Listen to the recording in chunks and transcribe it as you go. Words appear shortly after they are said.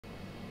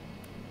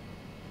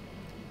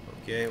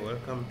Okay,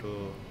 welcome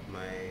to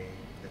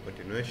the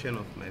continuation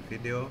of my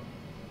video.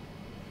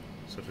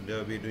 So today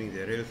I'll be doing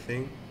the real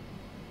thing.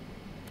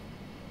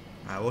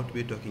 I won't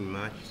be talking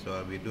much, so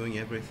I'll be doing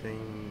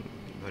everything.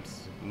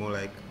 It's more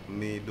like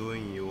me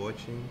doing, you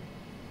watching.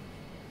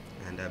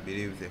 And I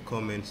believe the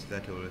comments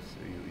that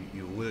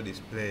you will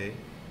display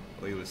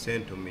or you will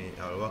send to me,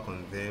 I'll work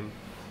on them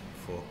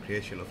for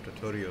creation of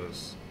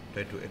tutorials,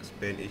 try to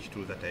explain each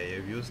tool that I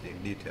have used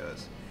in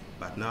details.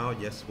 But now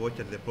just watch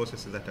at the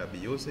processes that I'll be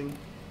using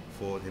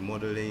for the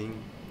modeling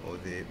or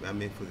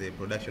for the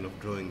production of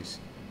drawings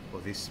for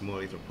this small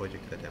little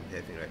project that I'm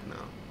having right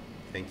now.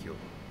 Thank you.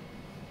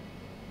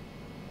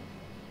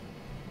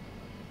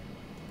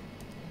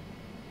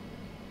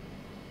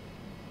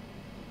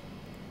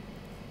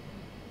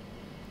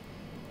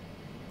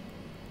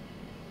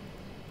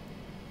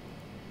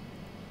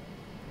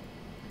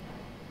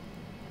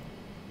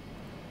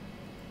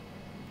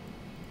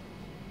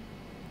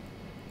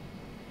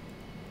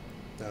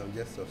 Now I'm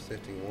just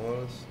offsetting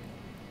walls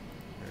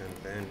and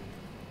then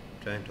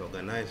trying to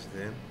organize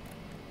them.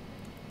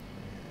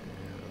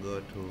 I'll go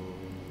to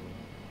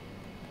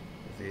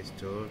this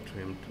tool,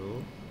 trim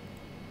tool,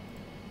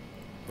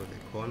 for the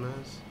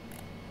corners,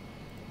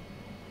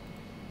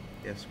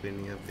 just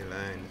cleaning up the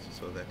lines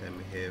so that I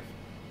may have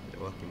the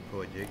working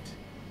project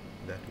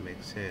that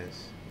makes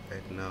sense.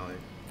 Right now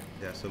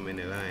there are so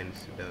many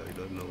lines that we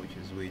don't know which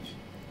is which.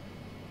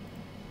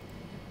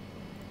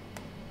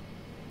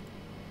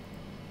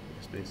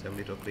 Just doing some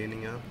little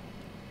cleaning up.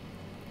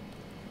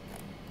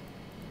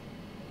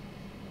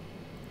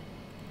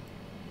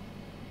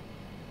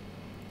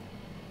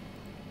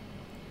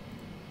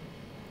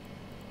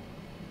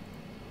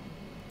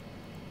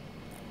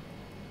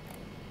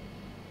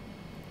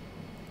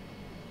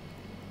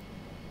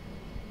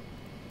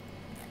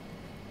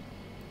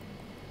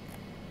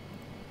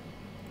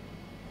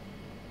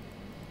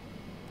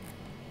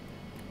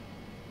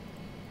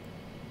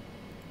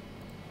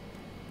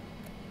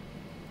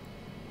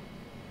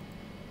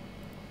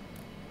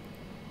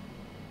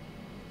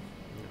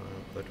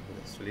 Go to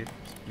the split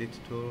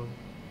tool.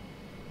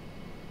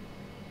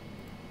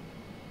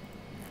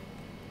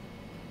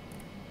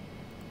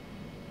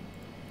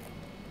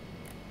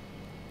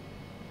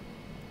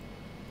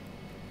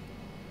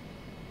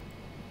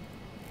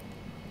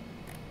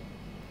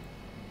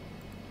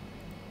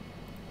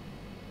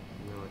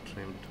 Now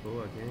trim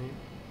tool again.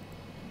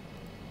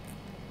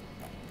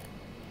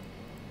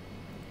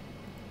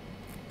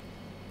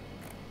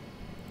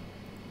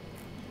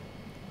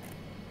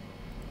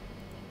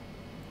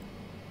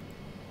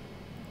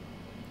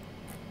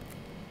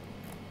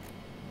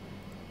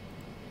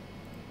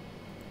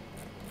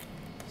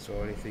 So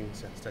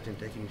everything's starting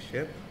taking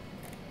shape.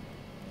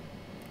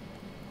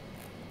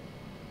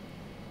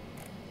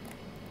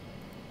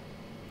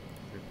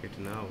 Repeat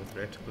now with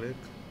right click,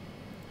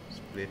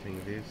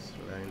 splitting this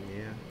line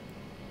here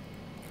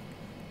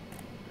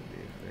to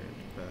different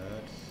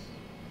parts.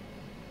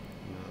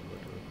 Now go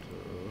to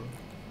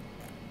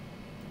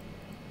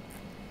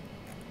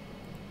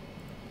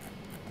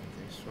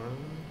this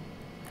one.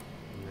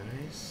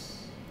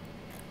 Nice.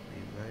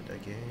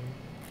 Divide again.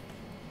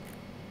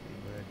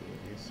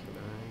 This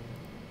line,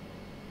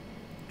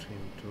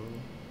 trim tool.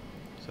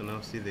 So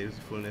now see the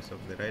usefulness of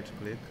the right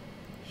click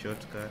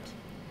shortcut.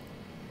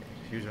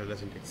 It usually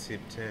doesn't exceed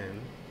 10,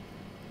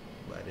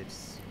 but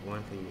it's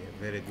one thing,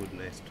 a very good,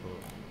 nice tool.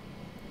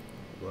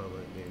 We're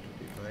going to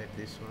divide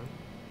this one,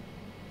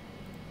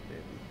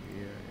 maybe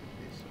here, and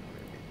this one,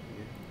 maybe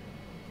here,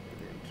 and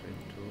then trim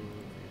tool,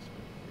 this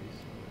one,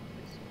 this one,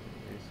 this one,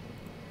 this one,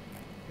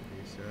 and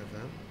this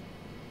other.